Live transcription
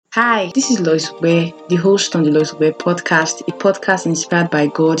Hi, this is Lois Ube, the host on the Lois Ube podcast, a podcast inspired by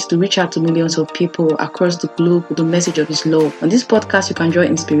God to reach out to millions of people across the globe with the message of His love. On this podcast, you can draw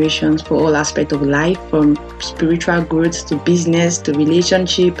inspirations for all aspects of life, from spiritual growth to business to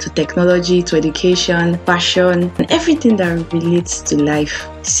relationship to technology to education, fashion, and everything that relates to life.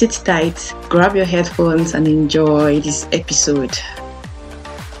 Sit tight, grab your headphones, and enjoy this episode.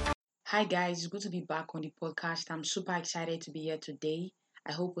 Hi guys, it's good to be back on the podcast. I'm super excited to be here today.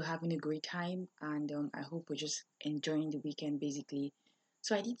 I hope we're having a great time and I hope we're just enjoying the weekend basically.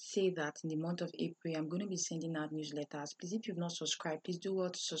 So I did say that in the month of April, I'm going to be sending out newsletters. Please, if you've not subscribed, please do well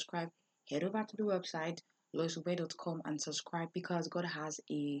to subscribe. Head over to the website, loisube.com and subscribe because God has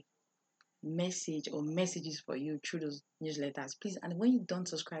a message or messages for you through those newsletters. Please, and when you're done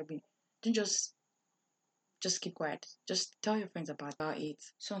subscribing, don't just keep quiet. Just tell your friends about it.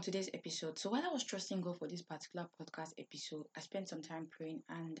 So on today's episode, so while I was trusting God for this particular podcast episode, I spent some time praying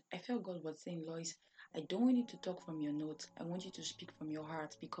and I felt God was saying, Lois, I don't want you to talk from your notes. I want you to speak from your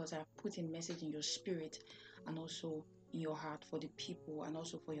heart because I've put a message in your spirit and also in your heart for the people and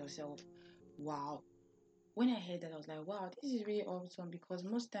also for yourself. Wow. When I heard that, I was like, wow, this is really awesome because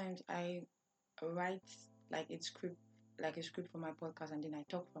most times I write like a script for my podcast and then I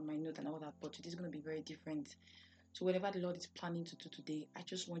talk from my note and all that, but it is going to be very different. So whatever the Lord is planning to do today, I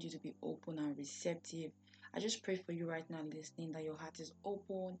just want you to be open and receptive. I just pray for you right now listening that your heart is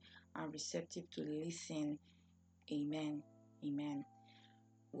open and receptive to listen. Amen. Amen.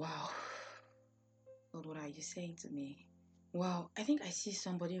 Wow. Lord, what are you saying to me? Wow, I think I see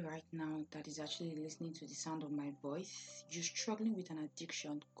somebody right now that is actually listening to the sound of my voice. You're struggling with an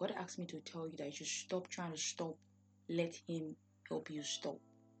addiction. God asked me to tell you that you should stop trying to stop. Let Him help you stop.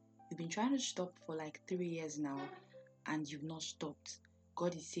 You've been trying to stop for like 3 years now and you've not stopped.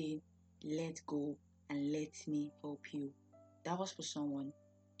 God is saying, let go and let me help you. That was for someone.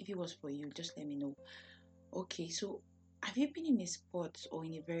 If it was for you, just let me know. Okay, so have you been in a spot or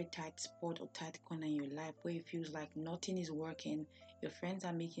in a very tight spot or tight corner in your life where it feels like nothing is working? Your friends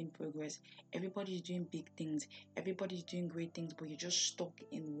are making progress, everybody's doing big things, everybody's doing great things, but you're just stuck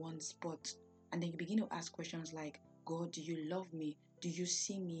in one spot. And then you begin to ask questions like, God, do you love me? Do you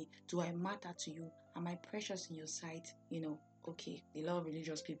see me? Do I matter to you? Am I precious in your sight? Okay, a lot of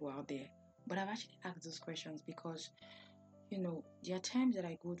religious people out there. But I've actually asked those questions because there are times that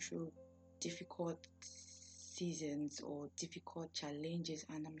I go through difficult seasons or difficult challenges,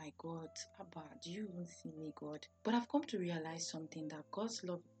 and I'm like, God, Abba, do you even see me, God? But I've come to realize something that God's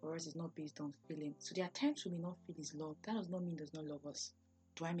love for us is not based on feeling. So there are times we may not feel His love. That does not mean He does not love us.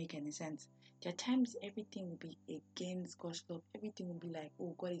 Do I make any sense? There are times everything will be against God's love. Everything will be like,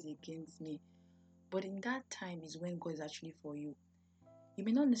 oh, God is against me. But in that time is when God is actually for you. You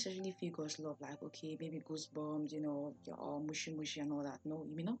may not necessarily feel God's love, like, okay, maybe goosebumps, you're all mushy mushy and all that. No,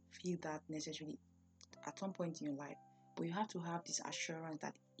 you may not feel that necessarily at some point in your life. But you have to have this assurance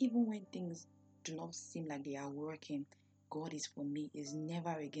that even when things do not seem like they are working, God is for me, is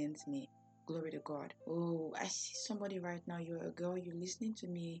never against me. Glory to God. Oh, I see somebody right now. You're a girl, you're listening to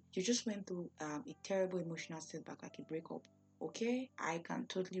me. You just went through a terrible emotional setback, like a breakup. Okay, I can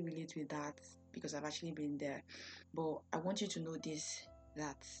totally relate with that because I've actually been there. But I want you to know this,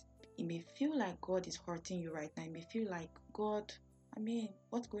 that it may feel like God is hurting you right now. It may feel like, God,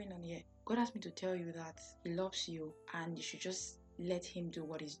 what's going on here? God asked me to tell you that He loves you and you should just let Him do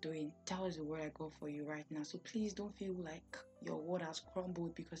what He's doing. That was the word I got for you right now. So please don't feel like your world has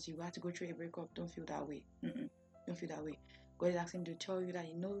crumbled because you had to go through a breakup. Don't feel that way. Don't feel that way. God is asking to tell you that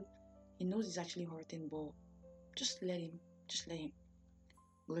He knows it's actually hurting, but just let Him. Just let Him.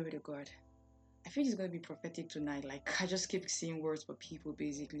 Glory to God. I feel it's going to be prophetic tonight. Like, I just keep seeing words for people,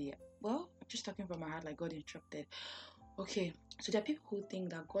 basically. Well, I'm just talking from my heart, like God instructed. Okay, so there are people who think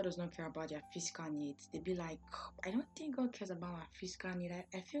that God does not care about their physical needs. They be like, I don't think God cares about my physical need.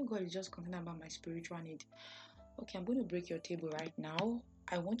 I feel God is just concerned about my spiritual need. Okay, I'm going to break your table right now.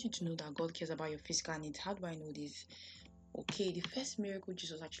 I want you to know that God cares about your physical needs. How do I know this? Okay, the first miracle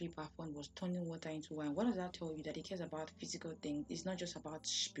Jesus actually performed was turning water into wine. What does that tell you? That He cares about physical things. It's not just about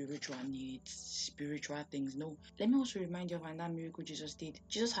spiritual needs, spiritual things. No. Let me also remind you of another miracle Jesus did.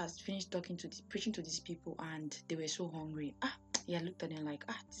 Jesus has finished preaching to these people, and they were so hungry. He had looked at them like,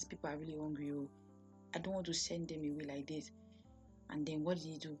 these people are really hungry. Oh, I don't want to send them away like this. And then what did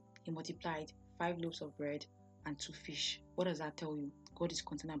He do? He multiplied 5 loaves of bread and 2 fish. What does that tell you? God is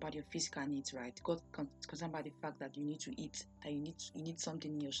concerned about your physical needs, right? God is concerned about the fact that you need to eat, that you need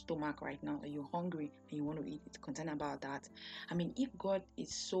something in your stomach right now, that you're hungry and you want to eat. It's concerned about that. If God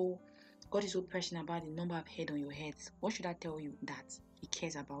is so passionate about the number of hair on your head, what should I tell you? That He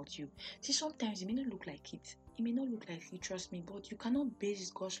cares about you. See, sometimes it may not look like it. It may not look like you trust me, but you cannot base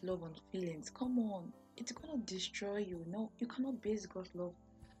God's love on feelings. Come on. It's gonna destroy you. No, you cannot base God's love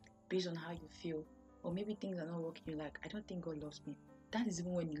based on how you feel. Or maybe things are not working. You're like, I don't think God loves me. That is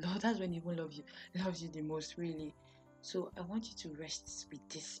even when he loves, that's when he even loves you the most, really. So I want you to rest with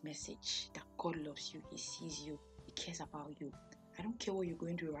this message that God loves you, He sees you, He cares about you. I don't care what you're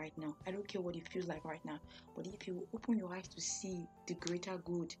going through right now. I don't care what it feels like right now. But if you open your eyes to see the greater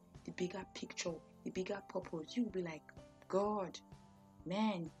good, the bigger picture, the bigger purpose, you will be like, God,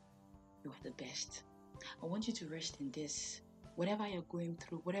 man, you are the best. I want you to rest in this. Whatever you're going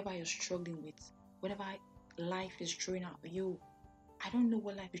through, whatever you're struggling with, whatever life is throwing at you, I don't know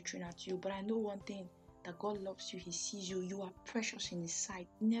what life is throwing at you, but I know one thing, that God loves you, He sees you, you are precious in His sight.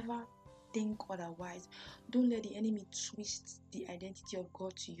 Never think otherwise. Don't let the enemy twist the identity of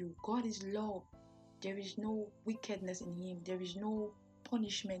God to you. God is love. There is no wickedness in Him. There is no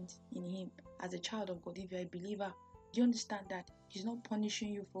punishment in Him. As a child of God, if you're a believer, do you understand that He's not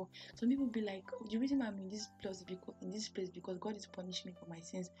punishing you for? Some people be like, oh, the reason I'm in this place because God is punishing me for my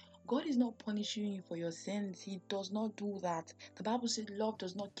sins. God is not punishing you for your sins. He does not do that. The Bible says love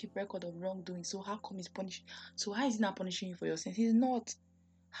does not keep record of wrongdoing. So how come He's punishing? So how is He not punishing you for your sins? He's not.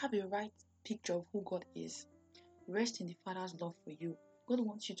 Have a right picture of who God is. Rest in the Father's love for you. God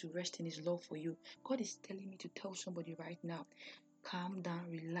wants you to rest in His love for you. God is telling me to tell somebody right now, calm down,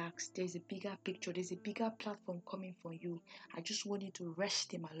 relax. There's a bigger picture. There's a bigger platform coming for you. I just want you to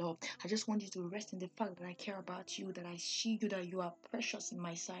rest in my love. I just want you to rest in the fact that I care about you, that I see you, that you are precious in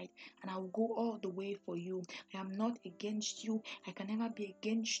my sight, and I will go all the way for you. I am not against you. I can never be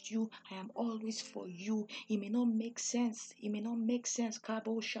against you. I am always for you. It may not make sense. It may not make sense.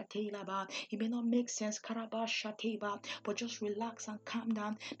 It may not make sense. But just relax and calm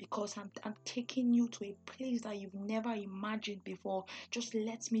down, because I'm taking you to a place that you've never imagined before. Just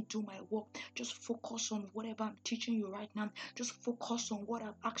let me do my work. Just focus on whatever I'm teaching you right now. Just focus on what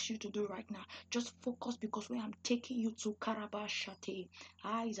I've asked you to do right now. Just focus, because where I'm taking you to, Karabashate,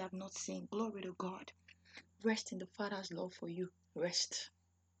 eyes have not seen. Glory to God. Rest in the Father's love for you. Rest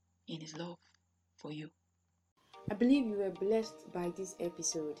in His love for you. I believe you were blessed by this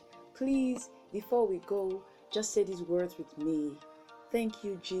episode. Please, before we go, just say these words with me. Thank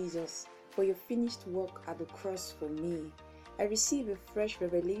you, Jesus, for your finished work at the cross for me. I receive a fresh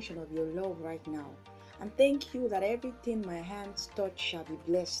revelation of your love right now. And thank you that everything my hands touch shall be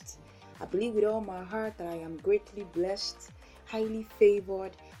blessed. I believe with all my heart that I am greatly blessed, highly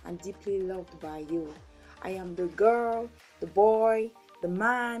favored, and deeply loved by you. I am the girl, the boy, the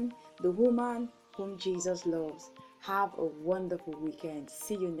man, the woman whom Jesus loves. Have a wonderful weekend.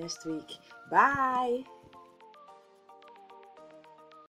 See you next week. Bye.